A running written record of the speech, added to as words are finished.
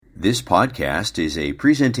This podcast is a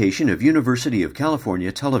presentation of University of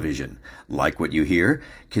California Television. Like what you hear?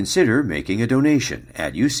 Consider making a donation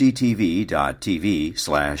at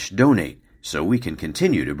uctv.tv/donate so we can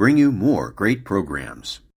continue to bring you more great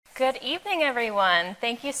programs. Good evening, everyone.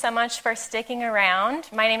 Thank you so much for sticking around.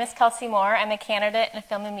 My name is Kelsey Moore. I'm a candidate in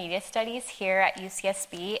Film and Media Studies here at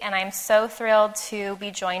UCSB, and I'm so thrilled to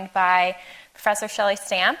be joined by Professor Shelley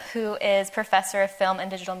Stamp, who is Professor of Film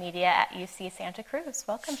and Digital Media at UC Santa Cruz.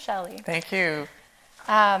 Welcome, Shelley. Thank you.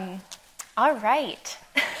 All right.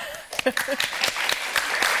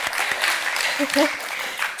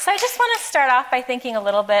 So I just want to start off by thinking a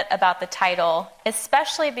little bit about the title,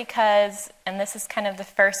 especially because, and this is kind of the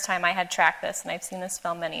first time I had tracked this, and I've seen this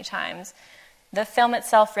film many times, the film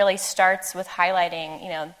itself really starts with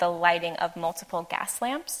highlighting, the lighting of multiple gas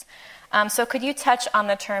lamps. So could you touch on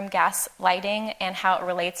the term gaslighting and how it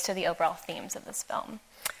relates to the overall themes of this film?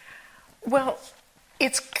 Well,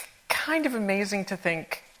 it's kind of amazing to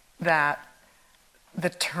think that the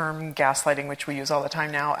term gaslighting, which we use all the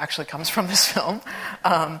time now, actually comes from this film.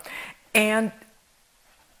 And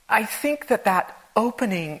I think that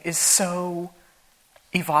opening is so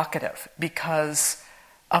evocative because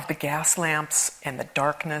of the gas lamps and the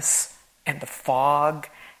darkness and the fog,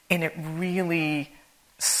 and it really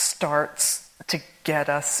starts to get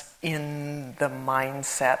us in the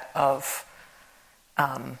mindset of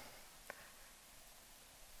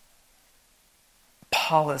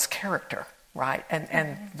Paula's character, right?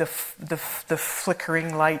 And the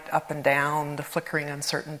flickering light up and down, the flickering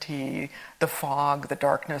uncertainty, the fog, the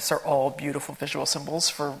darkness are all beautiful visual symbols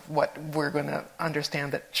for what we're going to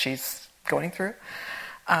understand that she's going through.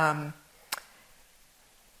 And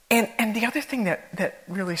the other thing that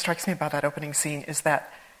really strikes me about that opening scene is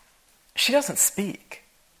that she doesn't speak.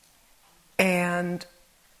 And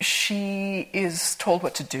she is told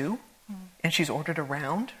what to do, and she's ordered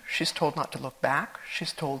around. She's told not to look back.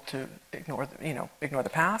 She's told to ignore the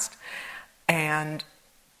past. And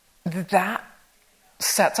that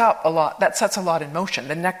sets up a lot. That sets a lot in motion.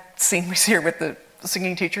 The next scene we see her with the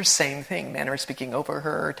singing teacher, same thing. Men are speaking over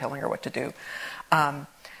her, telling her what to do.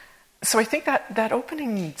 So I think that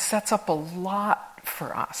opening sets up a lot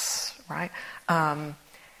for us, right?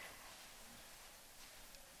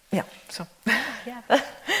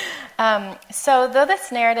 So though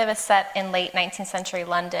this narrative is set in late 19th century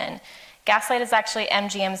London, Gaslight is actually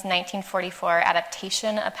MGM's 1944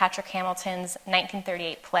 adaptation of Patrick Hamilton's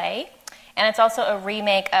 1938 play, and it's also a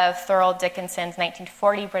remake of Thurl Dickinson's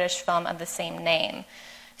 1940 British film of the same name.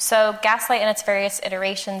 So Gaslight in its various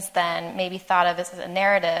iterations then may be thought of as a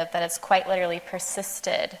narrative that has quite literally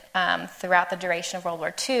persisted throughout the duration of World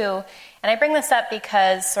War II. And I bring this up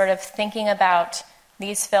because sort of thinking about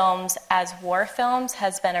these films as war films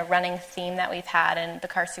has been a running theme that we've had in the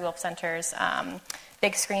Carsey-Wolf Center's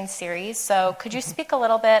big screen series. So could you speak a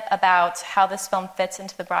little bit about how this film fits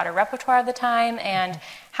into the broader repertoire of the time, and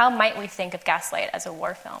how might we think of Gaslight as a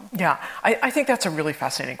war film? Yeah, I think that's a really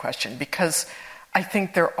fascinating question, because I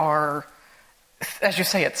think there are, as you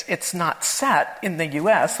say, it's not set in the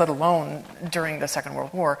U.S., let alone during the Second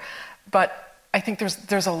World War, but I think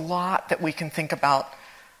there's a lot that we can think about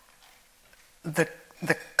the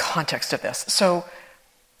context of this. So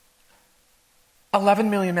 11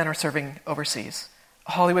 million men are serving overseas.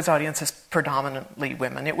 Hollywood's audience is predominantly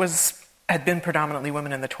women. Had been predominantly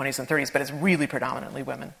women in the 20s and 30s, but it's really predominantly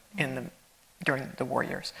women during the war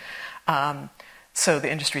years. So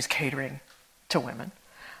the industry's catering to women.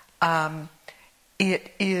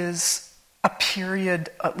 It is a period,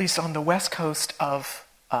 at least on the West Coast, of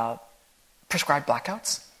prescribed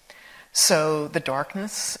blackouts. So the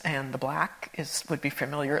darkness and the black would be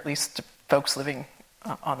familiar, at least to folks living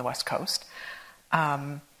on the West Coast.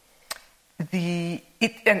 And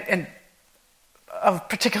of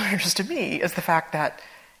particular interest to me is the fact that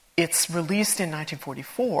it's released in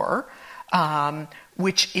 1944,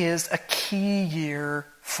 which is a key year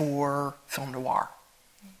for film noir,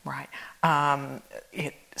 right?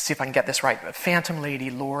 See if I can get this right. Phantom Lady,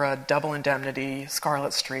 Laura, Double Indemnity,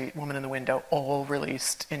 Scarlet Street, Woman in the Window, all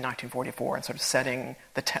released in 1944 and sort of setting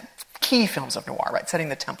the key films of noir, right? Setting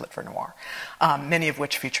the template for noir, many of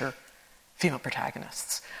which feature female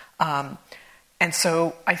protagonists. And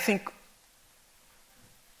so I think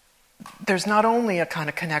there's not only a kind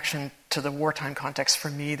of connection to the wartime context. For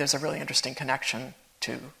me, there's a really interesting connection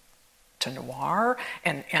to noir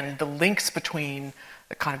and the links between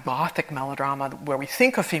the kind of Gothic melodrama where we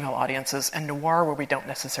think of female audiences and noir where we don't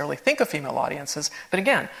necessarily think of female audiences. But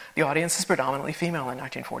again, the audience is predominantly female in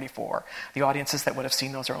 1944. The audiences that would have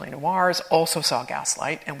seen those early noirs also saw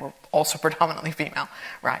Gaslight and were also predominantly female,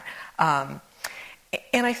 right? And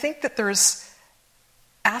I think that there's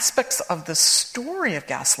aspects of the story of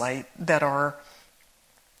Gaslight that are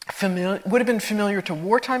would have been familiar to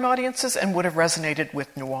wartime audiences and would have resonated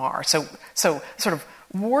with noir. So sort of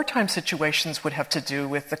wartime situations would have to do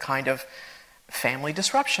with the kind of family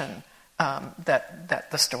disruption that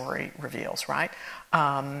the story reveals, right?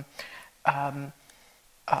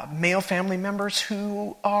 Male family members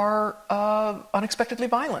who are unexpectedly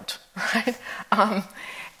violent, right?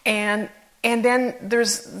 And then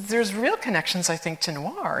there's real connections, I think, to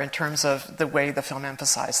noir in terms of the way the film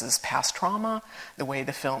emphasizes past trauma, the way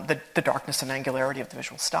the darkness and angularity of the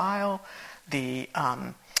visual style, the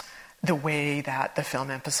way that the film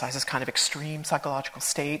emphasizes kind of extreme psychological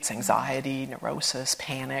states, anxiety, neurosis,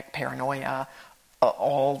 panic, paranoia,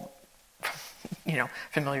 all,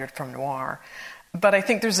 familiar from noir. But I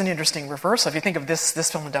think there's an interesting reversal. If you think of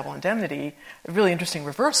this film, Double Indemnity, a really interesting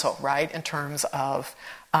reversal, right, in terms of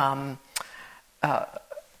a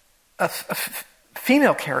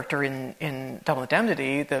female character in Double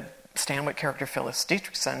Indemnity, the Stanwyck character Phyllis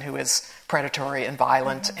Dietrichson, who is predatory and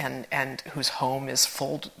violent, and whose home is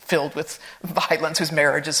filled with violence, whose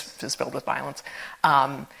marriage is filled with violence,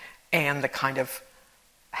 and the kind of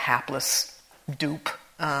hapless dupe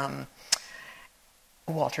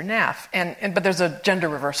Walter Neff, but there's a gender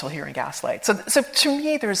reversal here in Gaslight. So to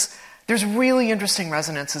me, there's really interesting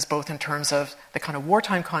resonances both in terms of the kind of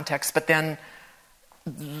wartime context, but then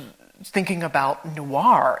thinking about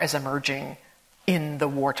noir as emerging in the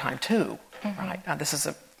wartime too, right? This is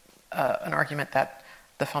an argument that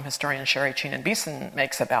the film historian Sherry Cheenan Beeson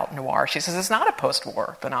makes about noir. She says it's not a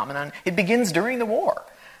post-war phenomenon; it begins during the war,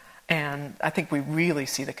 and I think we really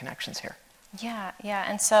see the connections here. Yeah,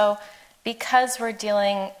 and so, because we're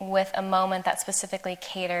dealing with a moment that specifically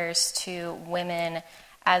caters to women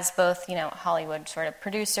as both, Hollywood sort of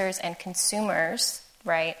producers and consumers,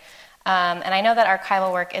 right? And I know that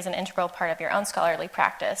archival work is an integral part of your own scholarly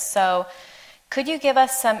practice. So could you give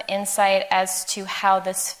us some insight as to how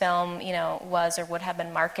this film, was or would have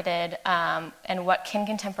been marketed, and what can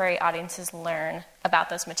contemporary audiences learn about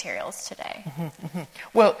those materials today?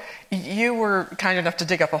 Well, you were kind enough to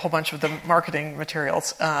dig up a whole bunch of the marketing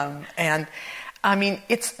materials, and I mean,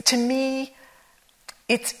 to me,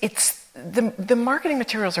 the marketing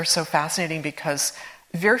materials are so fascinating because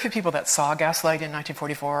very few people that saw Gaslight in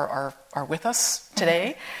 1944 are with us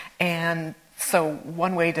today, and so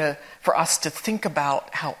one way for us to think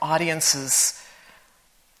about how audiences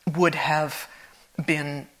would have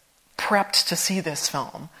been prepped to see this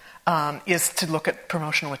film is to look at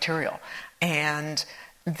promotional material. And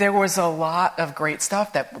there was a lot of great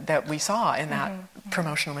stuff that we saw in that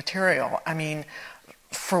promotional material. I mean,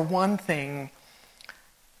 for one thing,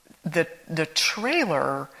 the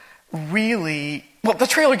trailer really... Well, the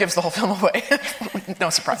trailer gives the whole film away.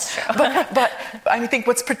 No surprise. But I think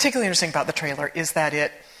what's particularly interesting about the trailer is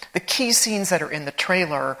that the key scenes that are in the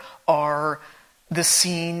trailer are the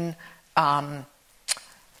scene towards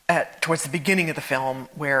the beginning of the film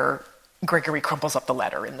where Gregory crumples up the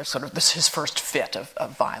letter in his first fit of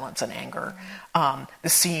violence and anger. The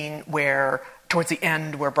scene where, towards the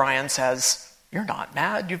end, where Brian says, "You're not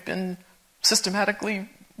mad, you've been systematically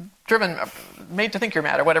made to think you're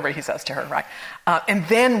mad," or whatever he says to her, right? And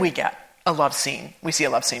then we get a love scene. We see a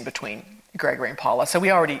love scene between Gregory and Paula. So we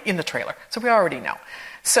already, in the trailer, so we already know.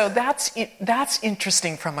 So that's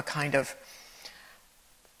interesting from the point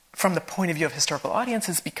of view of historical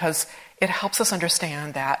audiences, because it helps us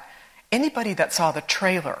understand that anybody that saw the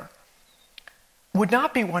trailer would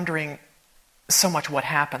not be wondering so much what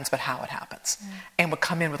happens, but how it happens, and would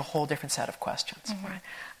come in with a whole different set of questions, right?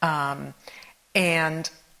 And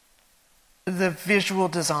the visual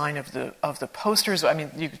design of the posters, I mean,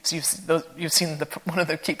 you've seen one of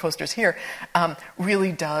the key posters here,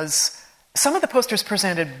 really does. Some of the posters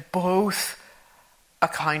presented both a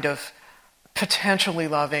kind of potentially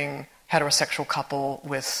loving heterosexual couple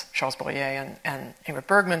with Charles Boyer and Ingrid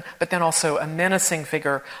Bergman, but then also a menacing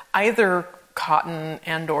figure, either Cotton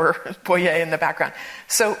and or Boyer in the background.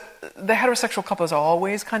 So the heterosexual couple is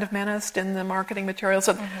always kind of menaced in the marketing material.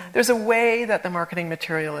 So there's a way that the marketing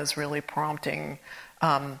material is really prompting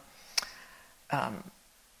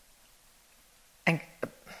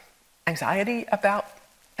anxiety about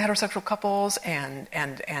heterosexual couples and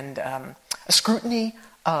a scrutiny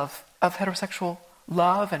of heterosexual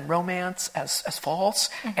love and romance as false,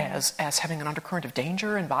 as having an undercurrent of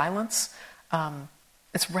danger and violence.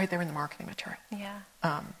 It's right there in the marketing material. Yeah.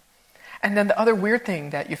 And then the other weird thing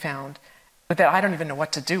that you found that I don't even know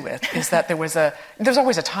what to do with is that there's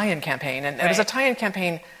always a tie-in campaign, and there's a tie-in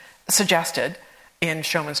campaign suggested in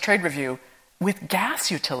Showman's Trade Review with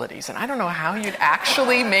gas utilities, and I don't know how you'd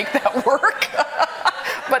actually make that work,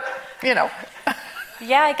 but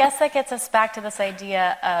Yeah, I guess that gets us back to this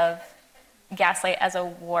idea of Gaslight as a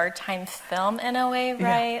wartime film in a way,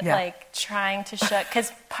 right? Yeah. Like trying to show,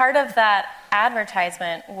 because part of that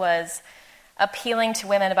advertisement was appealing to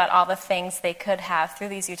women about all the things they could have through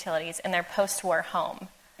these utilities in their post-war home.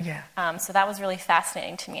 Yeah. So that was really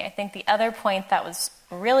fascinating to me. I think the other point that was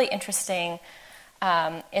really interesting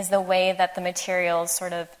is the way that the materials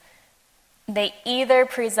sort of, they either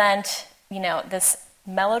present, this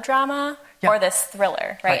melodrama or this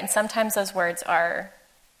thriller, right? And sometimes those words are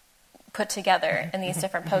put together in these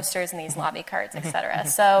different posters and these lobby cards, etc.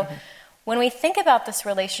 So when we think about this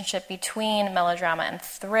relationship between melodrama and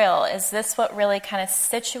thrill, is this what really kind of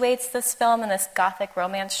situates this film in this Gothic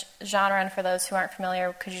romance genre? And for those who aren't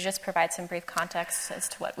familiar, could you just provide some brief context as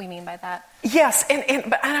to what we mean by that? Yes,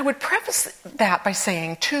 and I would preface that by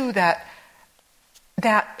saying, too, that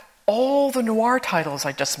all the noir titles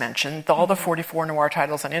I just mentioned, all the 44 noir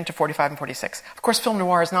titles and into 45 and 46. Of course, film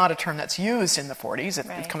noir is not a term that's used in the 40s.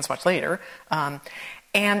 It comes much later.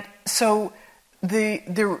 And so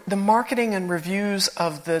the marketing and reviews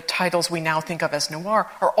of the titles we now think of as noir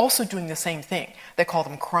are also doing the same thing. They call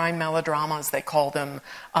them crime melodramas. They call them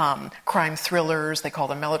crime thrillers. They call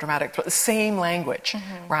them melodramatic. The same language,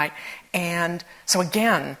 right? And so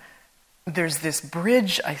again, there's this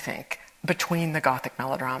bridge, I think, between the Gothic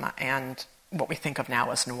melodrama and what we think of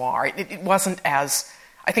now as noir. It wasn't as...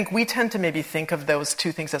 I think we tend to maybe think of those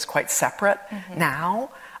two things as quite separate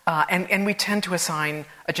now, and we tend to assign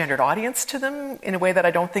a gendered audience to them in a way that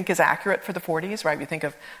I don't think is accurate for the 40s, right? We think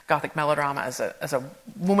of Gothic melodrama as a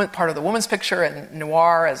woman, part of the woman's picture, and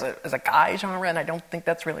noir as a guy genre, and I don't think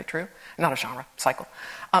that's really true. Not a genre, cycle.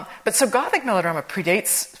 But so Gothic melodrama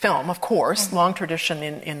predates film, of course, long tradition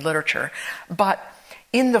in literature, but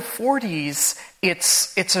in the 40s,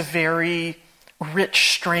 it's a very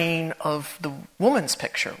rich strain of the woman's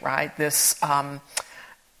picture, right? This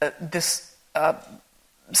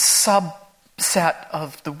subset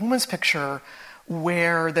of the woman's picture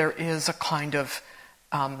where there is a kind of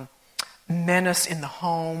menace in the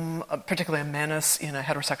home, particularly a menace in a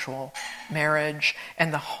heterosexual marriage,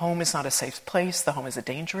 and the home is not a safe place. The home is a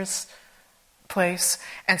dangerous place.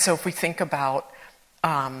 And so if we think about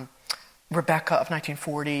Rebecca of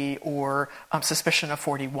 1940 or Suspicion of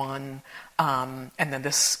 41, and then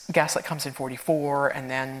this Gaslight comes in 44, and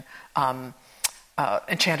then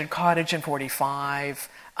Enchanted Cottage in 45.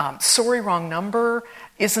 Sorry, Wrong Number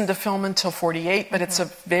isn't a film until 48, but it's a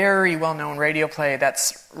very well-known radio play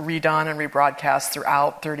that's redone and rebroadcast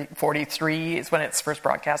throughout 43 is when it's first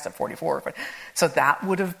broadcast at 44. So that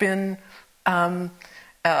would have been in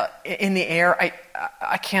the air.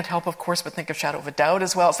 I can't help, of course, but think of Shadow of a Doubt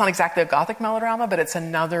as well. It's not exactly a Gothic melodrama, but it's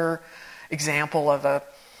another example of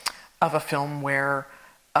a film where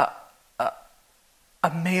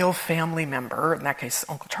a male family member, in that case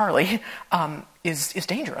Uncle Charlie, is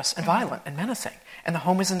dangerous and violent and menacing, and the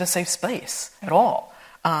home isn't a safe space at all.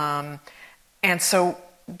 And so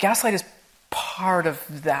Gaslight is part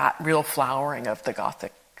of that real flowering of the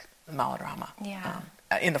Gothic melodrama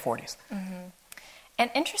in the 40s. And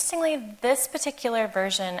interestingly, this particular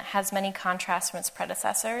version has many contrasts from its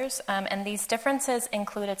predecessors, and these differences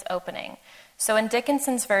include its opening. So in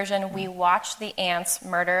Dickinson's version, we watch the aunt's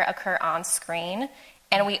murder occur on screen,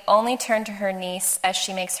 and we only turn to her niece as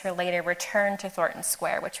she makes her later return to Thornton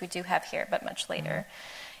Square, which we do have here, but much later.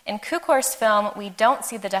 In Cukor's film, we don't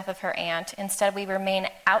see the death of her aunt. Instead, we remain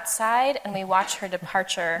outside and we watch her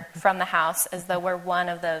departure from the house as though we're one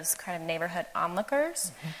of those kind of neighborhood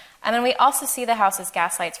onlookers. And then we also see the house as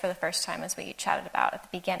gaslights for the first time, as we chatted about at the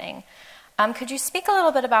beginning. Could you speak a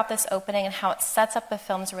little bit about this opening and how it sets up the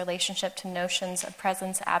film's relationship to notions of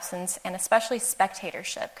presence, absence, and especially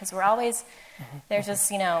spectatorship? Because we're always, there's this,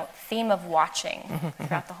 theme of watching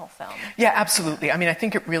throughout the whole film. Yeah, absolutely. I mean, I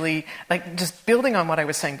think it really, like, just building on what I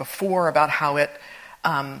was saying before about how it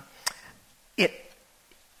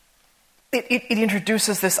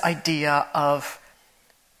introduces this idea of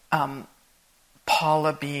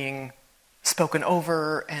Paula being spoken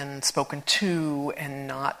over and spoken to and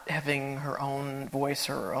not having her own voice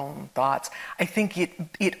or her own thoughts. I think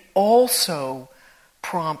it also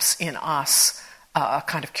prompts in us a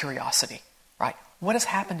kind of curiosity, right? What has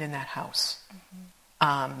happened in that house?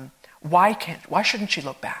 Why shouldn't she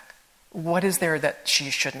look back? What is there that she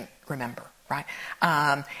shouldn't remember, right?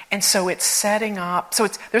 And so it's setting up,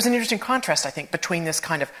 there's an interesting contrast, I think, between this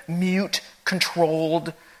kind of mute,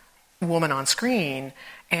 controlled woman on screen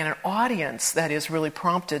and an audience that is really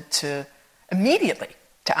prompted to immediately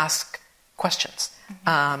to ask questions.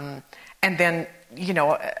 And then,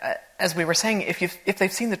 as we were saying, if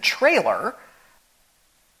they've seen the trailer,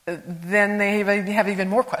 then they have even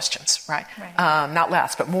more questions, right? Not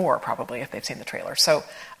less, but more probably if they've seen the trailer. So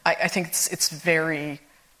I think it's very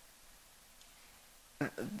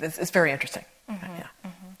interesting.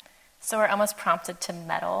 So we're almost prompted to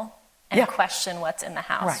meddle and question what's in the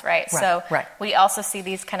house, right? So we also see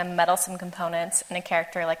these kind of meddlesome components in a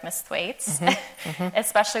character like Miss Thwaites,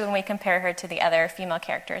 especially when we compare her to the other female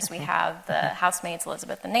characters. We have the housemaids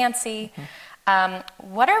Elizabeth and Nancy.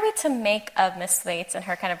 What are we to make of Miss Thwaites and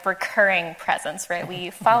her kind of recurring presence, right? We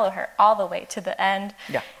follow her all the way to the end.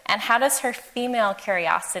 And how does her female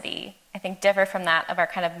curiosity, I think, differ from that of our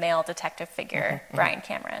kind of male detective figure, Brian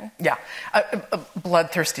Cameron?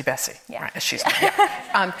 Bloodthirsty Bessie. Right?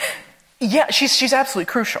 She's absolutely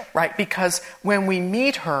crucial, right? Because when we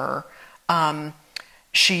meet her,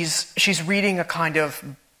 she's reading a kind of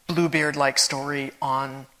Bluebeard-like story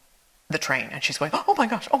on the train, and she's going, oh my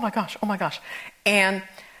gosh, oh my gosh, oh my gosh. And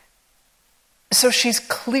so she's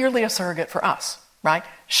clearly a surrogate for us, right?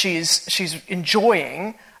 She's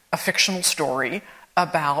enjoying a fictional story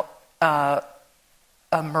about a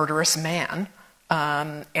murderous man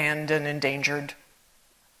and an endangered,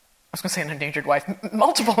 I was going to say an endangered wife,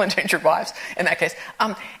 multiple endangered wives in that case.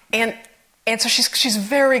 And so she's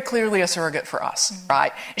very clearly a surrogate for us,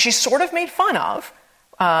 right? She's sort of made fun of,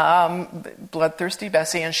 Bloodthirsty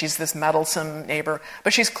Bessie, and she's this meddlesome neighbor,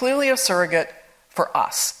 but she's clearly a surrogate for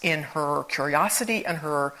us in her curiosity and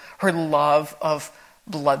her love of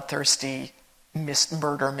bloodthirsty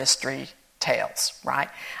murder mystery tales, right?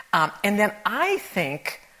 And then I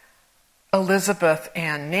think Elizabeth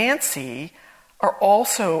and Nancy are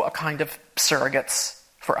also a kind of surrogates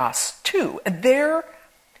for us too.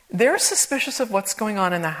 They're suspicious of what's going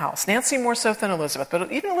on in the house. Nancy more so than Elizabeth,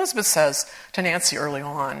 but even Elizabeth says to Nancy early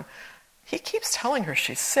on, he keeps telling her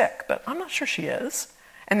she's sick, but I'm not sure she is.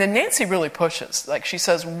 And then Nancy really pushes. Like, she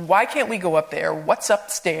says, why can't we go up there? What's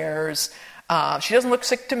upstairs? She doesn't look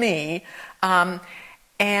sick to me.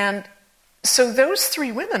 And so those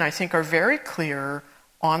three women, I think, are very clear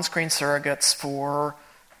on-screen surrogates for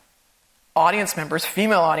audience members,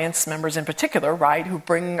 female audience members in particular, right, who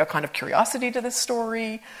bring a kind of curiosity to this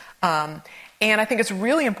story. And I think it's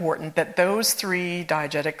really important that those three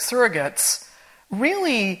diegetic surrogates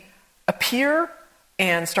really appear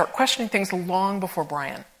and start questioning things long before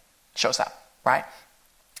Brian shows up, right?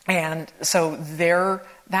 And so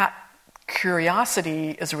that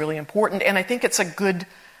curiosity is really important, and I think it's an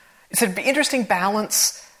interesting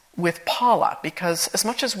balance with Paula, because as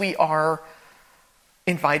much as we are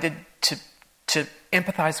invited to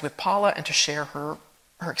empathize with Paula and to share her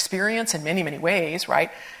experience in many, many ways, right?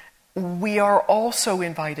 We are also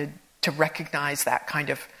invited to recognize that kind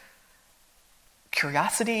of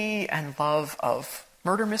curiosity and love of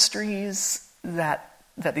murder mysteries that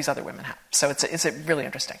these other women have. So it's really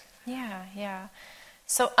interesting. Yeah.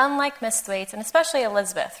 So unlike Miss Thwaites, and especially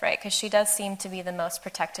Elizabeth, right, because she does seem to be the most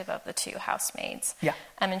protective of the two housemaids.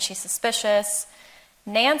 And she's suspicious.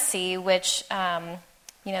 Nancy, which,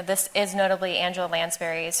 this is notably Angela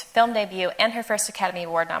Lansbury's film debut and her first Academy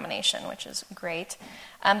Award nomination, which is great.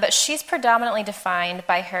 But she's predominantly defined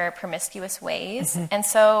by her promiscuous ways. And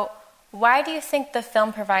so why do you think the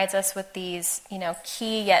film provides us with these,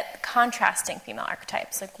 key yet contrasting female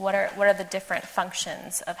archetypes? Like, what are the different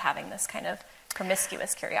functions of having this kind of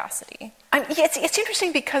promiscuous curiosity? It's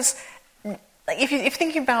interesting because if you're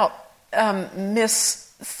thinking about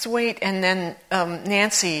Miss Thwaite and then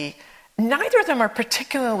Nancy, neither of them are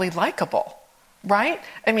particularly likable, right?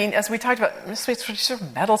 I mean, as we talked about, Miss Thwaite, she sort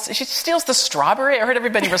of meddles. She steals the strawberry. I heard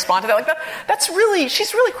everybody respond to that. Like,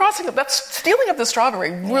 she's really crossing. That's stealing of the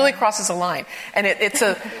strawberry really crosses a line, and it's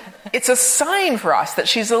a sign for us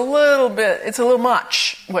that it's a little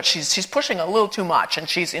much. What she's pushing a little too much, and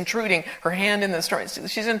she's intruding her hand in the story.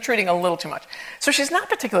 She's intruding a little too much. So she's not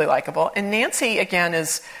particularly likable. And Nancy again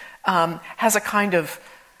has a kind of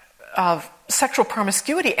sexual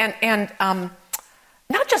promiscuity and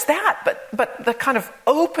not just that, but the kind of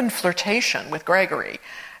open flirtation with Gregory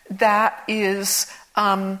that is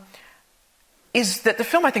that the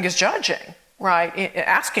film, I think, is judging, right?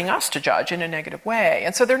 Asking us to judge in a negative way.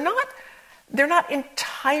 And so they're not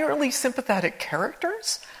entirely sympathetic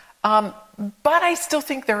characters, but I still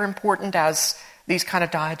think they're important as these kind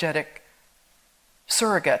of diegetic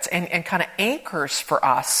surrogates and kind of anchors for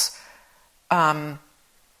us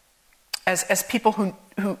as people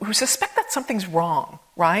who suspect that something's wrong,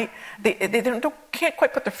 right? They can't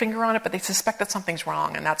quite put their finger on it, but they suspect that something's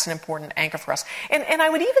wrong, and that's an important anchor for us. And I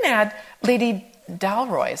would even add Lady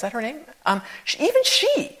Dalroy, is that her name? Even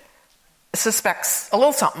she suspects a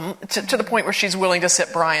little something to the point where she's willing to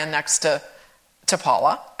sit Brian next to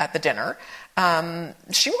Paula at the dinner.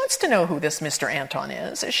 She wants to know who this Mr. Anton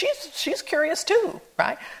is. She's curious too,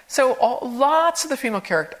 right? So lots of the female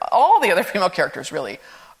character, all the other female characters really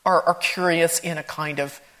are curious in a kind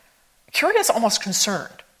of curious, almost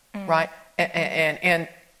concerned, right?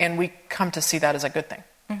 And we come to see that as a good thing.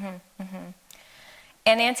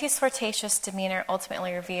 And Nancy's flirtatious demeanor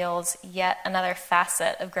ultimately reveals yet another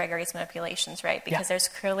facet of Gregory's manipulations, right? Because there's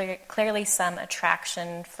clearly some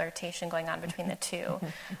attraction, flirtation going on between the two.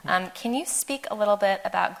 Can you speak a little bit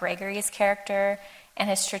about Gregory's character and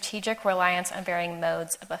his strategic reliance on varying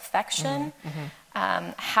modes of affection?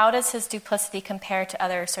 How does his duplicity compare to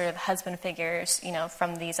other sort of husband figures,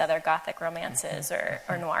 from these other Gothic romances or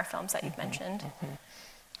noir films that you've mentioned?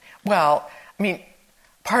 Well, I mean,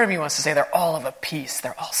 part of me wants to say they're all of a piece.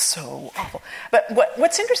 They're all so awful. But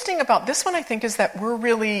what's interesting about this one, I think, is that we're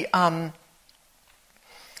really, the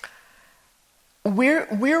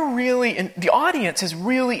audience is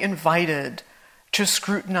really invited to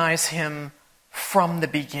scrutinize him from the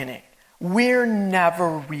beginning. We're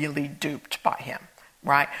never really duped by him,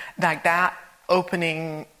 right? Like that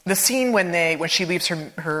opening, the scene when she leaves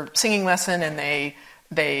her singing lesson and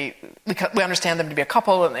we understand them to be a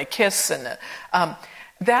couple and they kiss and.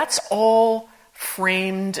 That's all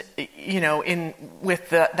framed, with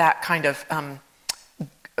that kind of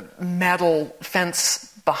metal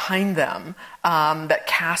fence behind them that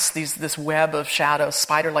casts this web of shadows,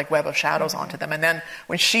 spider-like web of shadows onto them. And then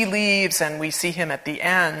when she leaves and we see him at the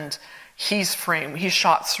end, he's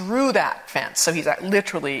shot through that fence, so he's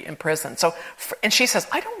literally imprisoned. So, and she says,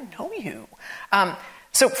 "I don't know you."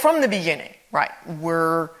 So from the beginning, right,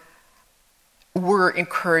 we're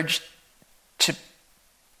encouraged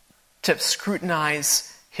to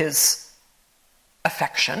scrutinize his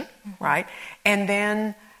affection, right? And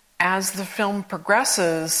then as the film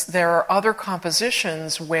progresses, there are other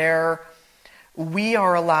compositions where we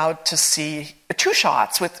are allowed to see two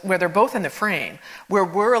shots where they're both in the frame, where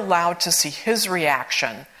we're allowed to see his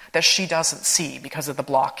reaction that she doesn't see because of the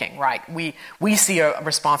blocking, right? We see a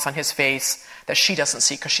response on his face that she doesn't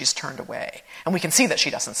see because she's turned away. And we can see that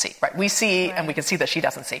she doesn't see, right? We see, right. And we can see that she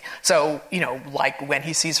doesn't see. So, like when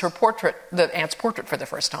he sees her portrait, the aunt's portrait for the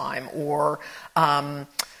first time, or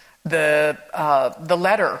the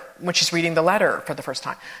letter, when she's reading the letter for the first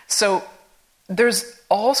time. So there's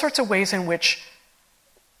all sorts of ways in which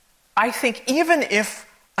I think even if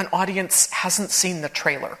an audience hasn't seen the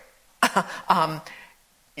trailer,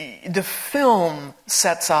 the film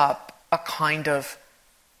sets up a kind of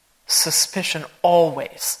suspicion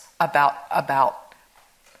always about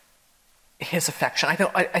his affection. I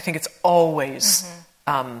think it's always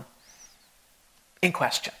in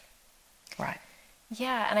question, right?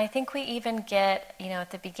 Yeah, and I think we even get,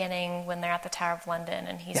 at the beginning when they're at the Tower of London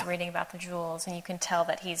and he's reading about the jewels, and you can tell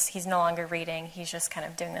that he's no longer reading, he's just kind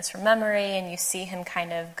of doing this from memory, and you see him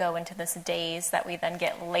kind of go into this daze that we then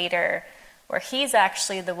get later, where he's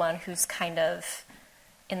actually the one who's kind of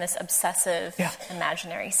in this obsessive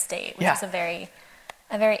imaginary state, which is a very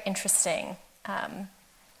interesting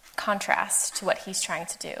contrast to what he's trying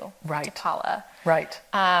to do to Paula. Right.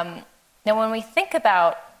 Now, when we think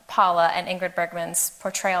about Paula and Ingrid Bergman's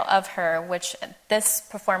portrayal of her, which this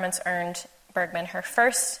performance earned Bergman her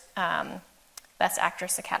first Best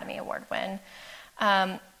Actress Academy Award win,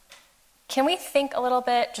 can we think a little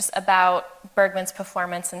bit just about Bergman's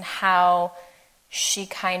performance and how she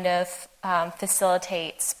kind of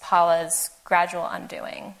facilitates Paula's gradual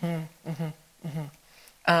undoing?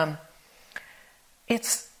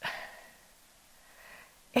 It's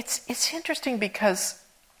interesting because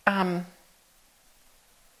I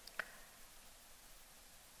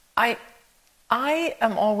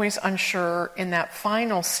am always unsure in that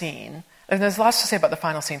final scene, and there's lots to say about the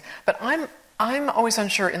final scene, but I'm always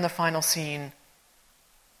unsure in the final scene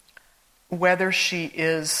whether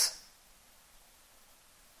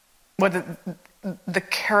the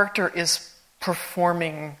character is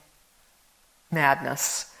performing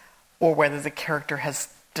madness or whether the character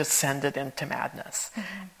has descended into madness.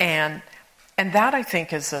 And that, I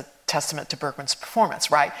think, is a testament to Bergman's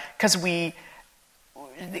performance, right? Because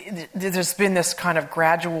there's been this kind of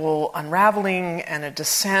gradual unraveling and a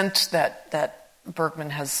descent that Bergman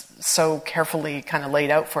has so carefully kind of laid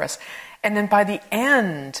out for us. And then by the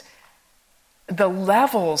end, the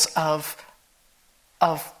levels of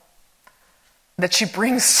that she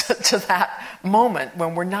brings to that moment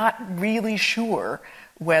when we're not really sure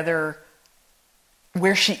where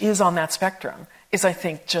she is on that spectrum is, I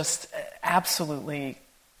think, just absolutely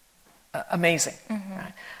amazing.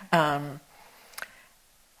 Right?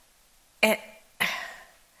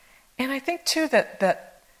 And I think too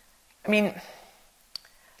that I mean,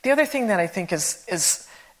 the other thing that I think is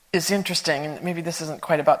is interesting, and maybe this isn't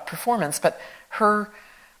quite about performance, but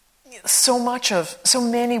so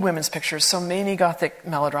many women's pictures, so many Gothic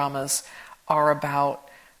melodramas are about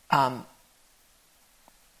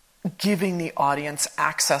giving the audience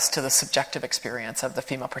access to the subjective experience of the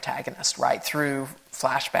female protagonist, right, through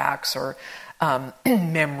flashbacks or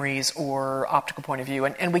memories or optical point of view.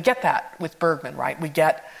 And we get that with Bergman, right? We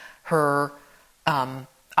get her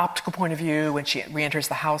optical point of view when she re-enters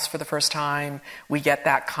the house for the first time. We get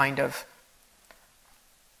that kind of,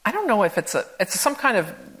 I don't know if it's some kind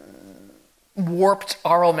of warped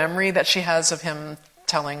oral memory that she has of him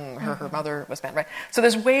telling her her mother was bad, right? So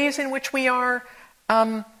there's ways in which we are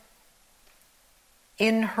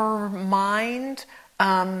in her mind,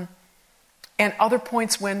 and other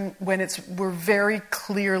points when we're very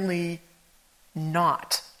clearly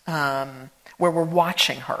not, where we're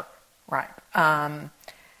watching her, right?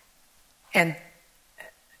 And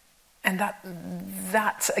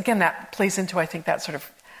that's again, that plays into, I think, that sort of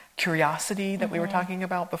curiosity that we were talking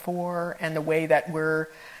about before, and the way that we're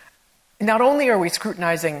not only are we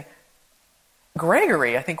scrutinizing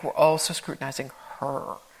Gregory, I think we're also scrutinizing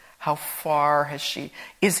her. How far has she?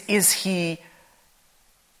 Is his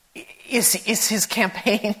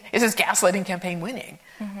campaign? Is his gaslighting campaign winning?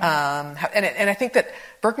 And I think that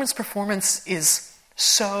Bergman's performance is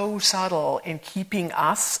so subtle in keeping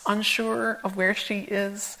us unsure of where she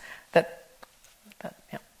is.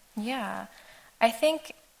 Yeah, I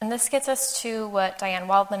think, and this gets us to what Diane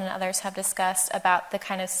Waldman and others have discussed about the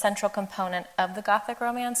kind of central component of the Gothic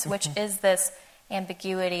romance, which is this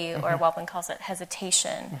ambiguity, or Waldman calls it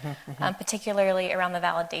hesitation, particularly around the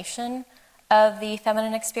validation of the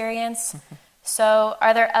feminine experience. So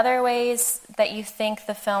are there other ways that you think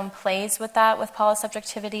the film plays with that, with Paula's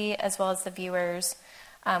subjectivity, as well as the viewers?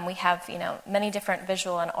 We have, many different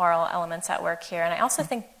visual and oral elements at work here. And I also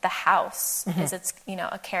think the house is a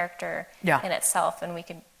character in itself, and we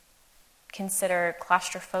could consider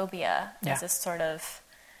claustrophobia as this sort of,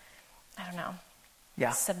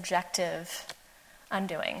 subjective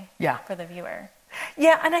undoing for the viewer.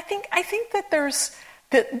 Yeah, and I think that there's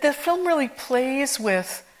the film really plays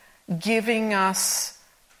with giving us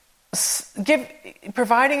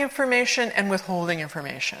providing information and withholding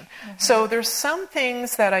information. So there's some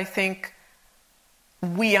things that I think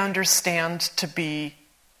we understand to be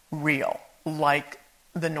real, like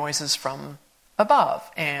the noises from above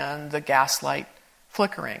and the gaslight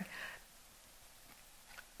flickering.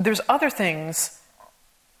 There's other things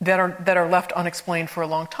that are left unexplained for a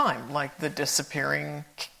long time, like the disappearing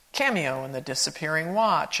cameo and the disappearing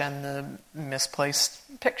watch and the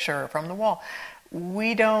misplaced picture from the wall.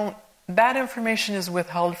 That information is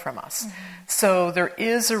withheld from us. So there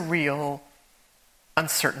is a real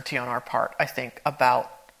uncertainty on our part, I think,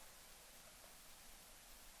 about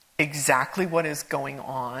exactly what is going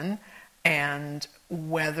on and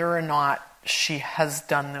whether or not she has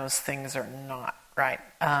done those things or not, right?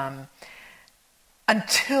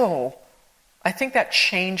 Until I think that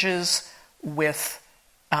changes with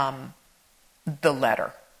the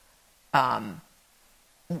letter.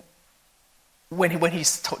 When he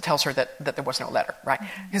tells her that there was no letter, right?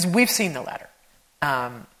 Because we've seen the letter.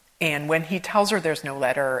 And when he tells her there's no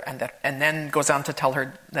letter and then goes on to tell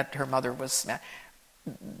her that her mother was mad,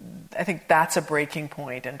 I think that's a breaking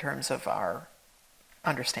point in terms of our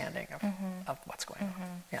understanding of what's going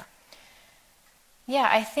on. Yeah. Yeah,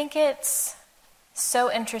 I think it's so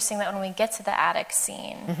interesting that when we get to the attic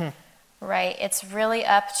scene, right, it's really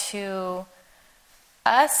up to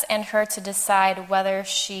us and her to decide whether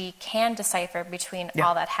she can decipher between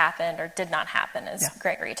all that happened or did not happen, as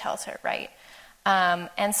Gregory tells her, right?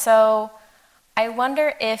 And so I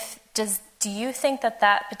wonder do you think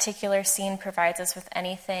that particular scene provides us with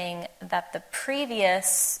anything that the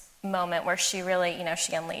previous moment where she really,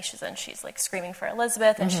 she unleashes and she's like screaming for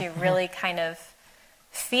Elizabeth and she really kind of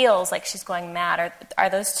feels like she's going mad, are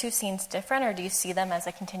those two scenes different, or do you see them as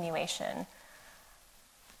a continuation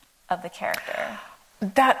of the character?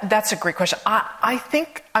 That's a great question. I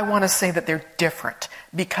think I want to say that they're different,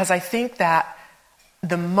 because I think that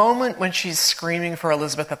the moment when she's screaming for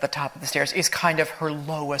Elizabeth at the top of the stairs is kind of her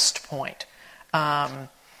lowest point.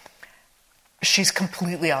 She's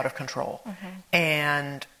completely out of control.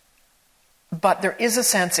 But there is a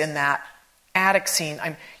sense in that attic scene,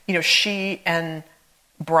 she and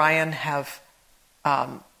Brian have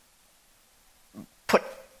put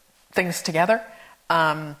things together.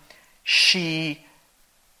 She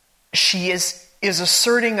is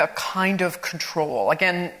asserting a kind of control.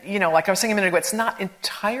 Again, like I was saying a minute ago, it's not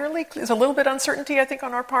entirely clear. There's a little bit of uncertainty, I think,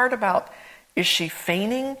 on our part about, is she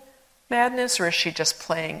feigning madness or is she just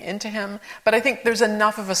playing into him? But I think there's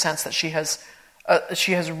enough of a sense that she has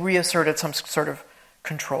she has reasserted some sort of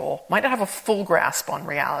control. Might not have a full grasp on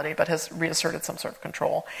reality, but has reasserted some sort of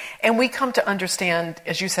control. And we come to understand,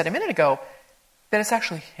 as you said a minute ago, that it's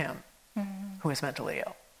actually him who is mentally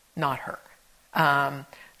ill, not her.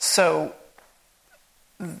 So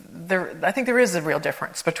I think there is a real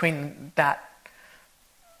difference between that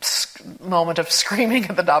moment of screaming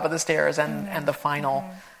at the top of the stairs and the final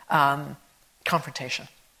confrontation.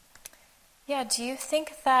 Yeah, do you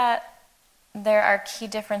think that there are key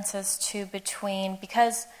differences too between,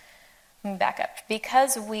 because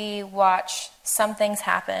we watch some things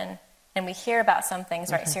happen and we hear about some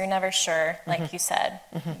things, right? So you're never sure, like you said,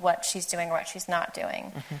 what she's doing or what she's not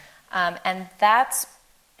doing. And that's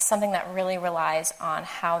something that really relies on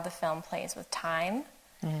how the film plays with time.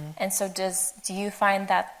 And so do you find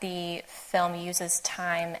that the film uses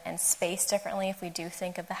time and space differently if we do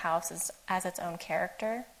think of the house as its own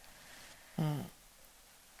character?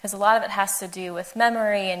 Because a lot of it has to do with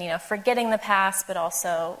memory and, forgetting the past, but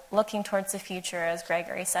also looking towards the future, as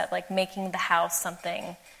Gregory said, like making the house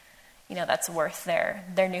something, that's worth their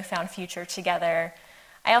newfound future together.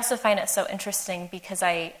 I also find it so interesting because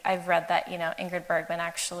I've read that, Ingrid Bergman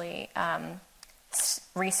actually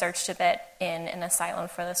researched a bit in an asylum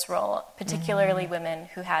for this role, particularly women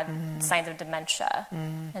who had signs of dementia.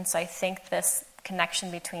 And so I think this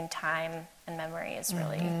connection between time and memory is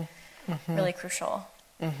really, really crucial.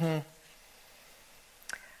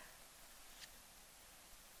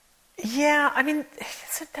 Yeah,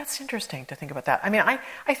 that's interesting to think about that.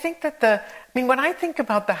 I think that when I think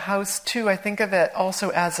about the house too, I think of it also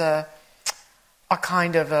as a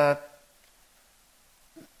kind of a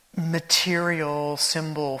material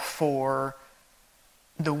symbol for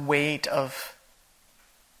the weight of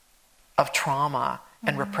trauma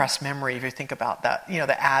and repressed memory. If you think about that,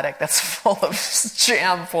 the attic that's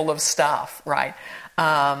jam full of stuff, right?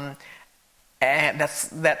 And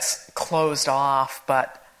that's closed off,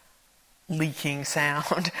 but leaking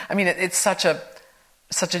sound. It's such an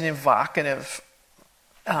evocative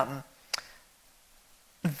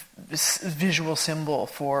visual symbol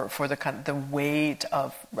for the weight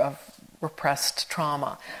of repressed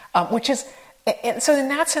trauma, which is, and so in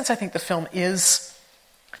that sense, I think the film is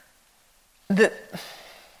and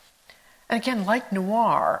again, like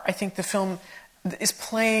noir, I think the film is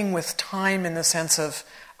playing with time in the sense of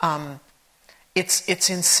it's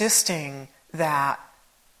insisting that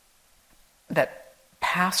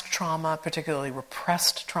past trauma, particularly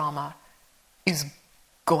repressed trauma, is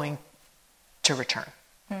going to return.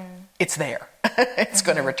 It's there. It's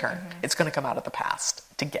going to return. It's going to come out of the past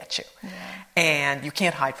to get you. And you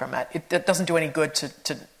can't hide from it. It doesn't do any good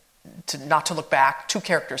to not to look back. Two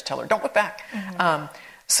characters tell her, don't look back.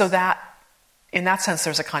 So that, in that sense,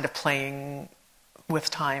 there's a kind of playing with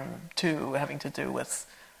time too, having to do with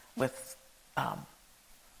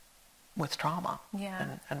trauma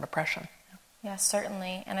and repression. Yeah,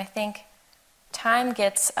 certainly. And I think time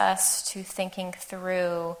gets us to thinking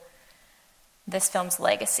through this film's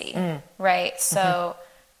legacy, right? So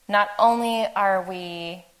not only are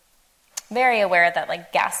we very aware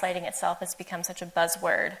that gaslighting itself has become such a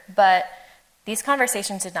buzzword, but these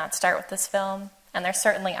conversations did not start with this film, and they're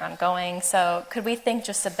certainly ongoing. So could we think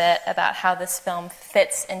just a bit about how this film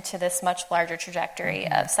fits into this much larger trajectory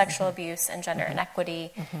of sexual abuse and gender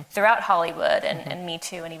inequity throughout Hollywood and Me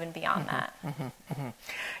Too and even beyond that?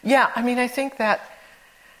 Yeah, I think that,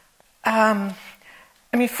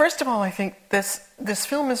 first of all, I think this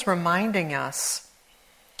film is reminding us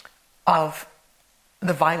of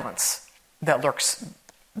the violence that lurks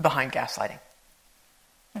behind gaslighting.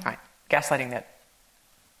 Right? Gaslighting that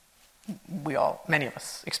many of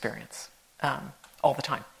us experience all the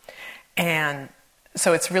time. And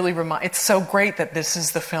so it's really it's so great that this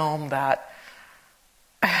is the film that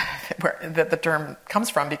the term comes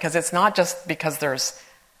from, because it's not just because there's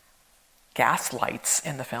gaslights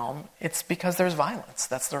in the film, it's because there's violence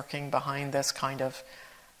that's lurking behind this kind of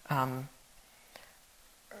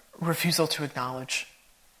refusal to acknowledge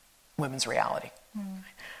women's reality.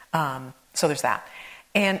 So there's that.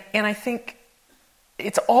 And I think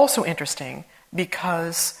it's also interesting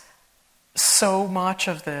because so much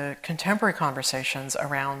of the contemporary conversations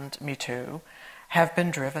around Me Too have been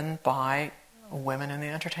driven by women in the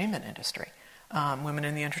entertainment industry. Women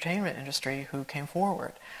in the entertainment industry who came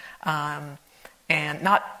forward. And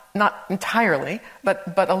not entirely,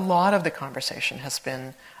 but a lot of the conversation has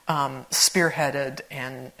been spearheaded,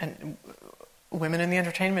 and women in the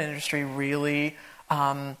entertainment industry really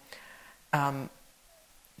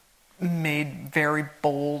made very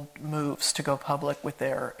bold moves to go public with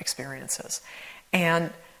their experiences.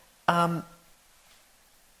 And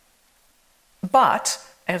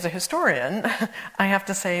as a historian, I have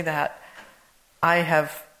to say that I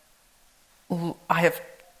have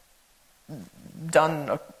done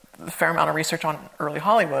a fair amount of research on early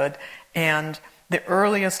Hollywood, and the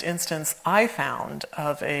earliest instance I found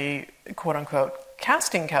of a quote-unquote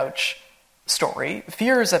casting couch story,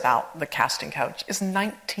 fears about the casting couch, is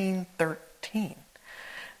 1913.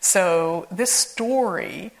 So this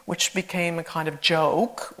story, which became a kind of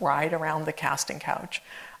joke, right, around the casting couch,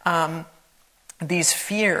 these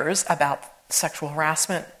fears about sexual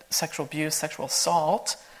harassment, sexual abuse, sexual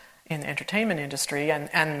assault in the entertainment industry,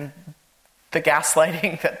 and the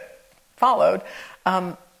gaslighting that followed,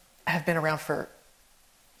 have been around for,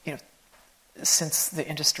 since the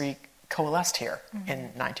industry coalesced here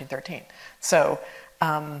in 1913. So,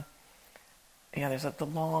 there's a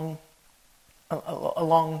long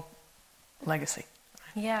legacy.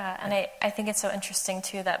 Yeah, and I think it's so interesting,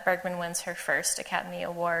 too, that Bergman wins her first Academy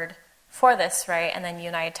Award for this, right? And then you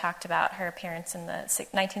and I had talked about her appearance in the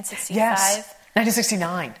 1965? Yes,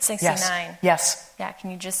 1969. 69. Yes. Yeah,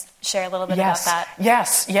 can you just share a little bit about that?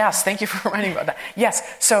 Yes. Thank you for reminding me about that. Yes,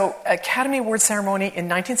 so Academy Award ceremony in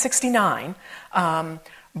 1969,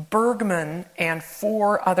 Bergman and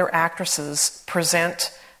 4 other actresses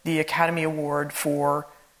present the Academy Award for,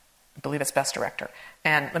 I believe it's Best Director.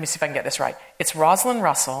 And let me see if I can get this right. It's Rosalind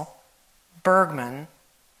Russell, Bergman,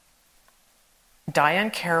 Diane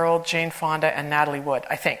Carroll, Jane Fonda, and Natalie Wood,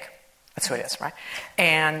 I think. That's who it is, right?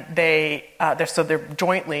 And they're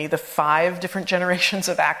jointly, the 5 different generations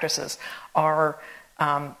of actresses are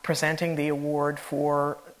presenting the award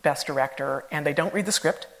for Best Director, and they don't read the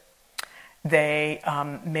script. They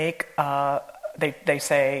they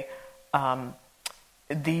say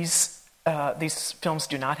these films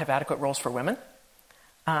do not have adequate roles for women.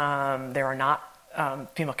 There are not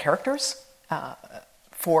female characters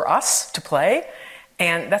for us to play,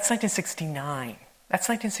 and that's 1969. That's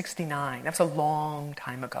 1969. That's a long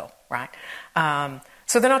time ago, right?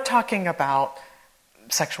 So they're not talking about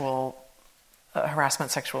sexual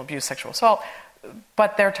harassment, sexual abuse, sexual assault,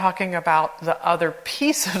 but they're talking about the other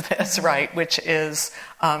piece of this, right, which is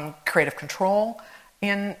creative control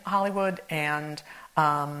in Hollywood and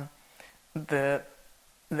the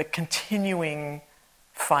continuing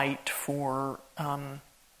fight for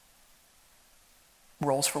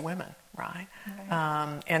roles for women, right?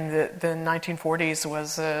 And the 1940s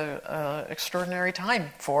was an extraordinary time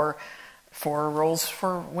for roles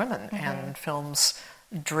for women and films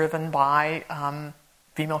driven by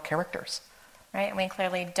female characters. Right, and we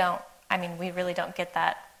clearly don't, we really don't get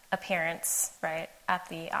that appearance, right, at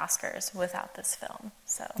the Oscars without this film.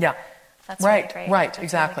 So yeah. That's really great. Right, That's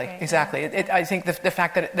exactly, really great. exactly. I think the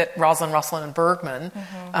fact that Rosalind Russell and Bergman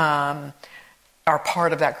are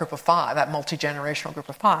part of that group of 5, that multi-generational group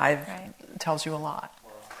of 5, tells you a lot.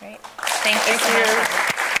 Great. Thank you so much.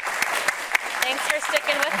 Thanks for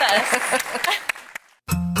sticking with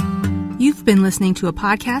us. You've been listening to a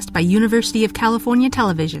podcast by University of California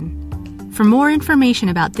Television. For more information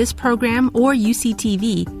about this program or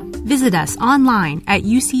UCTV, visit us online at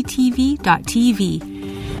uctv.tv